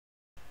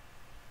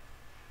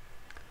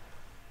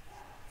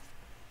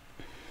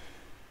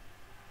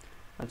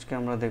আজকে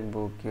আমরা দেখব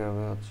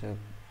কিভাবে হচ্ছে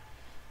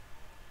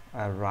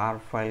রার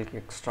ফাইলকে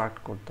এক্সট্রাক্ট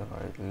করতে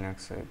হয়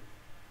লিনাক্সে।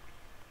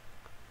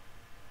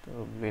 তো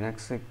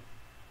লিনাক্সে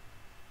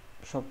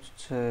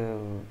সবচেয়ে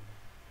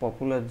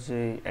পপুলার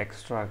যে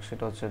এক্সট্রাক্ট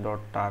সেটা হচ্ছে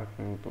 .tar,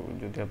 কিন্তু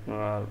যদি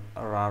আপনারা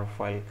রার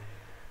ফাইল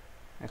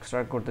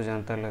এক্সট্রাক্ট করতে চান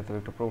তাহলে তো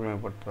একটু প্রবলেমে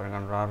পড়তে পারেন,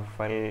 কারণ রার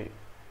ফাইল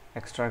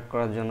এক্সট্রাক্ট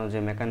করার জন্য যে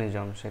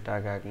মেকানিজম সেটা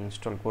আগে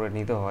ইনস্টল করে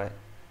নিতে হয়,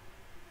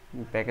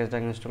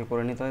 প্যাকেজটাকে ইনস্টল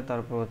করে নিতে হয়,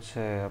 তারপর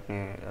হচ্ছে আপনি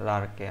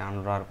রারকে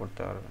আনরার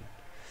করতে পারবেন।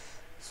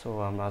 সো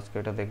আমরা আজকে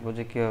এটা দেখবো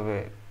যে কীভাবে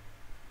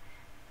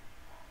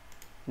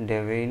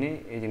ডেবিয়ানে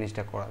এই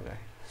জিনিসটা করা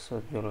যায়। সো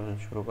চলুন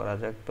শুরু করা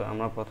যাক। তো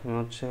আমরা প্রথমে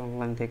হচ্ছে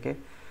অনলাইন থেকে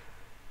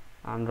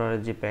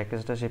আনরারের যে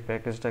প্যাকেজটা সেই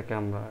প্যাকেজটাকে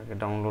আমরা আগে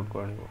ডাউনলোড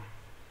করে নেব।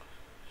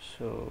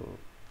 সো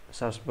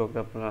সার্চ বক্সে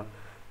আপনারা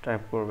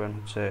টাইপ করবেন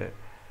হচ্ছে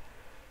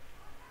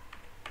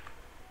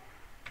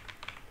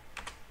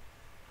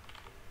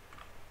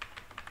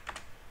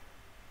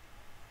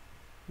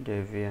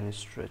Debian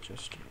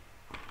stretches.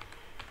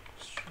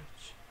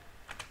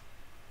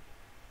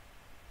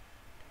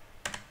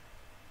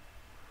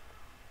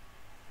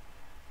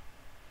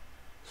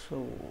 সো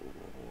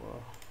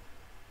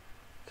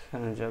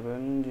এখানে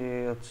যাবেন যে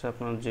হচ্ছে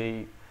আপনার যেই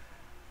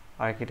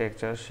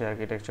আর্কিটেকচার সেই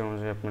আর্কিটেকচার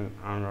অনুযায়ী আপনি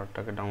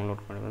আনরারটাকে ডাউনলোড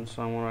করে নেবেন। সো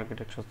আমার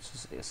আর্কিটেকচার হচ্ছে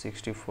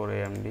 64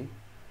 AMD।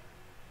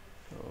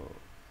 তো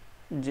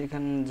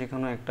যে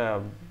কোনো একটা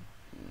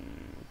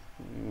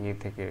ইয়ে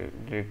থেকে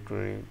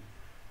ডিরেক্টরি,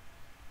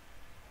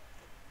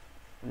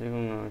 যে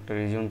কোনো একটা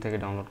রিজন থেকে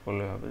ডাউনলোড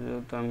করলে হবে।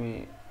 যেহেতু আমি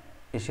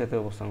এশিয়াতে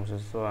অবস্থান করছি,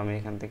 সো আমি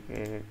এখান থেকে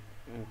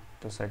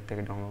একটা সাইট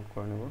থেকে ডাউনলোড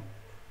করে নেব।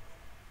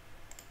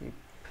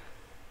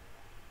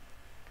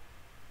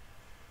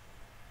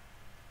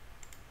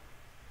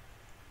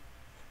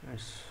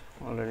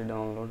 অলরেডি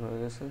ডাউনলোড হয়ে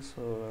গেছে।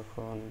 সো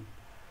এখন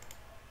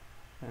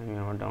আমি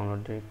আমার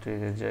ডাউনলোড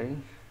ডিরেক্টরিতে যাই।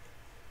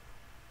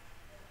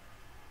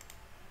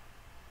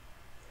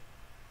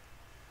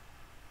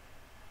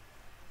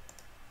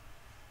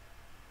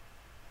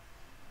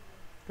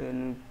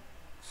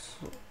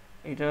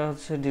 এটা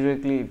হচ্ছে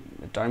ডিরেক্টলি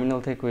টার্মিনাল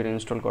থেকে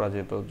ইনস্টল করা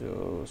যেত।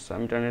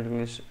 আমি টার্মিনাল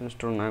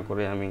ইনস্টল না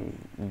করে আমি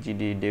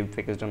জিডি ডেভ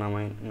প্যাকেজটা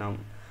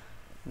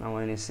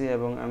নামাই নিছি,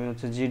 এবং আমি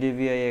হচ্ছে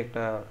জিডিবিআই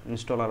একটা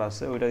ইনস্টলার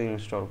আছে ওইটা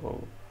ইনস্টল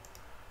করব।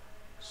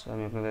 সো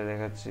আমি আপনাদের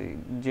দেখাচ্ছি।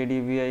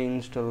 জিডিবিআই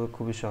ইনস্টল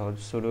খুবই সহজ।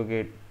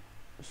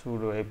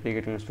 সুডো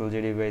অ্যাপ্লিকেট ইনস্টল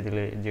জিডিবিআই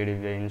দিলে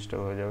জিডিবিআই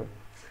ইনস্টল হয়ে যাবে।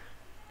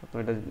 আপনি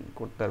এটা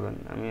করতে পারবেন।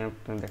 আমি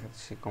আপনাদের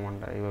দেখাচ্ছি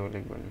কমান্ডটা এইভাবে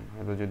লিখবেন,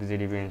 হয়তো যদি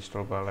জিডিবিআই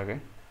ইনস্টল করা লাগে।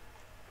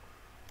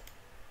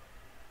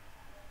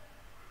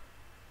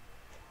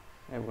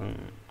 এবং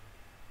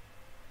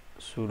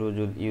সুডো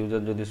যদি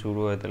ইউজার যদি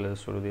সুডো হয় তাহলে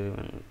সুডো দিয়ে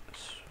দেবেন,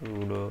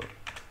 pseudo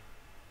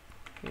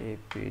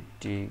apt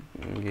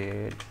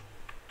get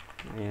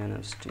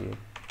inst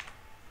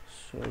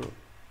sudo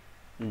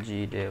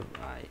gdev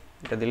I,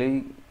 এটা দিলেই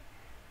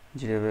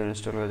gdev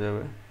ইনস্টল হয়ে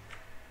যাবে।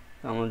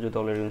 আমার যদি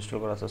অলরেডি ইনস্টল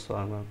করা আছে, সো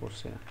আমি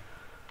করছি না।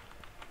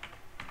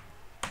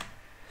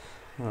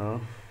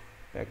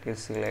 প্যাকেজ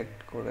সিলেক্ট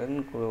করেন,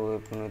 করে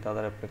open with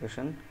other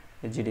application,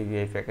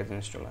 জিডিবিআই package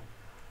installer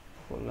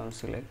করলাম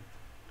সিলেক্ট।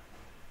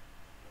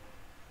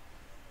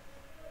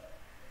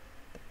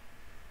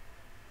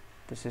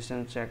 তো সিস্টেম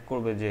চেক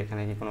করবে যে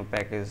এখানে কি কোনো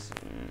প্যাকেজ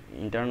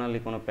ইন্টারনালি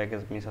কোনো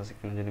প্যাকেজ মিস আছে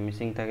কিনা। যদি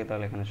মিসিং থাকে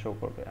তাহলে এখানে শো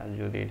করবে, আর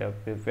যদি এটা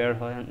প্রিপেয়ার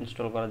হয়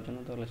ইনস্টল করার জন্য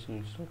তাহলে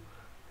ইনস্টল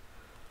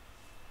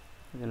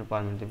জন্য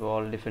পারমিট দেবে।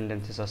 All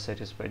dependencies R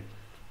satisfied.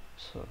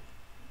 So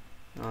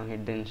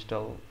hit the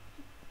install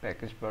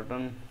package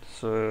button.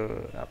 So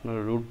আপনার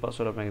রুট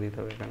পাসওয়ার্ড আপনাকে দিতে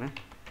হবে এখানে।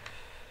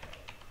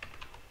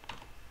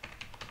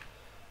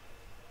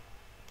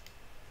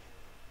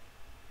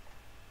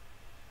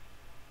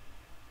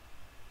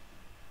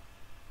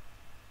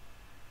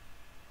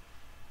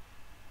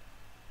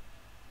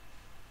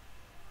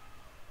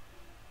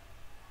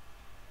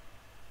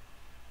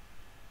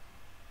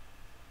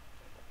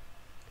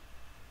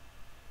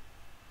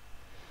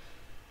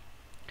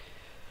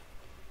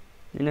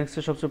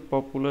 লিনাক্সের সবচেয়ে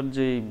পপুলার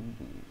যেই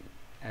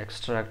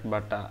এক্সট্রাক্ট বা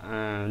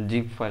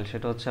জিপ ফাইল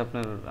সেটা হচ্ছে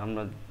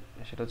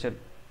সেটা হচ্ছে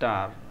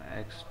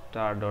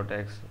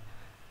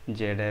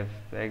tar.xzf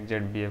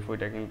xzbf।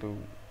 ওইটা কিন্তু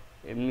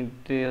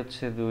এমনিতে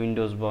হচ্ছে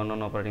উইন্ডোজ বা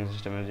অন্যান্য অপারেটিং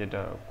সিস্টেমের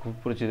যেটা খুব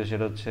পরিচিত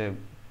সেটা হচ্ছে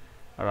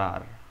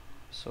রার।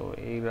 সো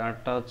এই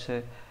রারটা হচ্ছে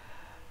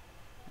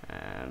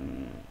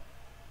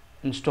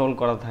ইনস্টল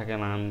করা থাকে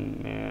না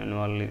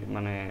ম্যানুয়ালি,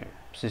 মানে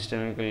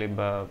সিস্টেমিক্যালি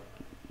বা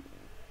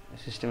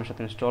সিস্টেমের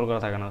সাথে ইনস্টল করা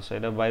থাকে না। সো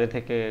এটা বাইরে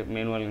থেকে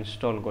ম্যানুয়াল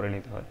ইনস্টল করে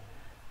নিতে হয়।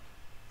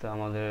 তো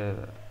আমাদের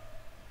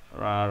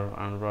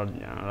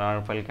রার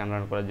ফাইলকে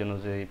আনরান করার জন্য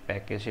যে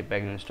প্যাকেজ সেই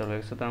প্যাকেজ ইনস্টল হয়ে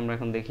গেছে। তো আমরা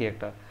এখন দেখি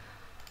একটা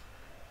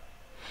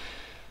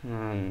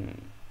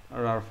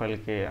রার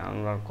ফাইলকে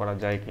আনরান করা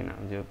যায় কিনা,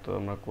 যেহেতু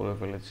আমরা করে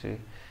ফেলেছি।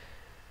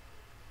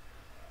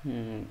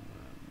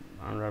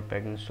 আনরার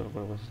প্যাকেজ ইনস্টল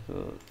করে বলছি। তো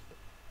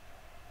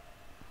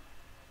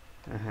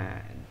হ্যাঁ,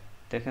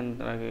 দেখেন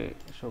তার আগে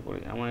শো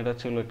করি, আমার এটা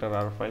ছিল একটা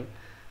রার ফাইল।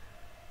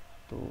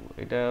 তো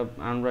এটা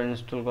আনরার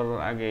ইনস্টল করার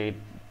আগে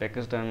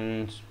প্যাকেজটা আমি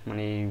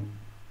মানে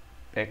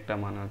প্যাকটা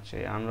মানে হচ্ছে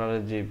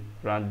আনরারের যে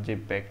ব্রাঞ্চ যে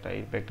প্যাকটা,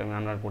 এই প্যাকটা আমি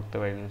আনরার করতে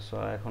পারিনি। সো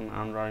এখন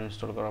আনরার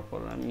ইনস্টল করার পর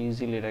আমি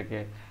ইজিলি এটাকে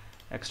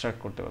এক্সট্রাক্ট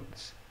করতে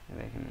পারতেছি।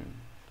 দেখেন,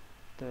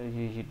 তো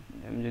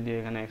আমি যদি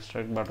এখানে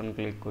এক্সট্রাক্ট বাটন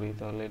ক্লিক করি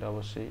তাহলে এটা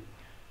অবশ্যই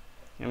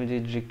আমি যে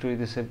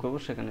ডিরেক্টরিতে সেভ করবো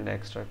সেখানে এটা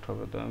এক্সট্রাক্ট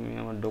হবে। তো আমি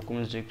আমার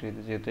ডকুমেন্টস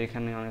ডিরেক্টরিতে, যেহেতু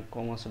এখানে অনেক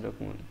কম আছে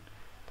ডকুমেন্ট,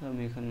 তো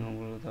আমি এখানে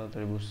ওগুলো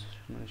তাড়াতাড়ি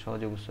মানে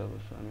সহজে বুঝতে পারবো।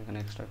 সো আমি এখানে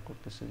এক্সট্রাক্ট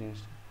করতেছি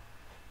জিনিসটা।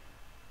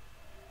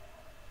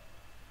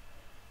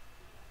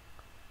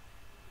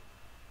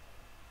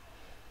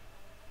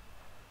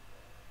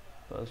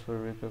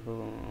 পাসওয়ার্ড রিকভার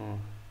করবো,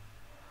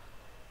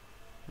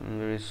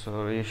 ভেরি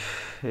সরি,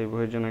 এই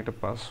বইয়ের জন্য একটা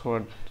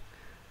পাসওয়ার্ড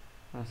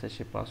আছে,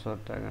 সেই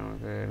পাসওয়ার্ডটা আগে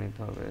আমাকে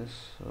নিতে হবে।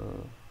 So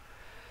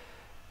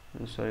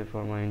sorry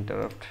for my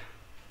interrupt.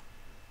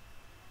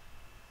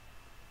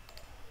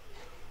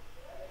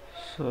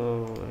 So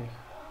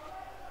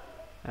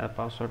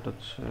password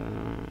হচ্ছে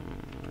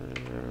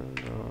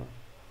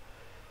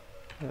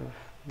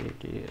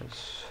FBTS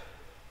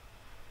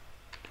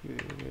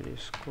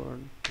squad.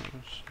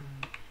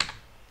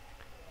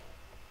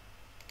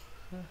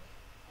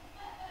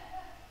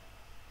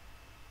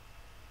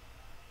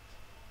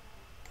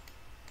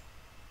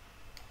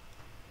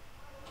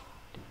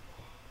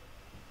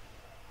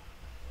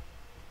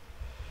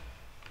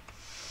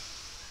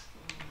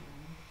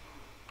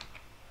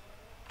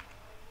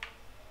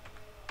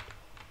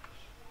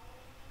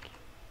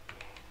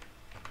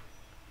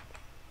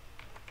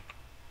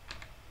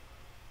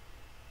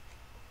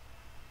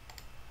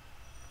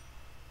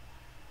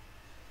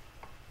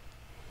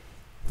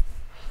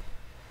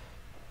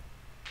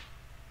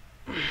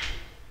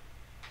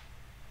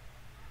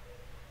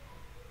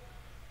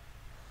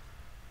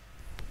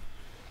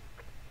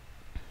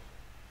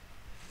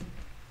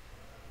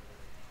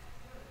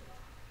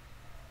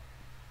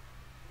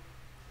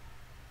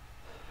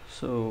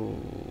 So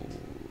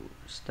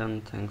it's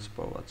done. Thanks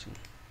for watching.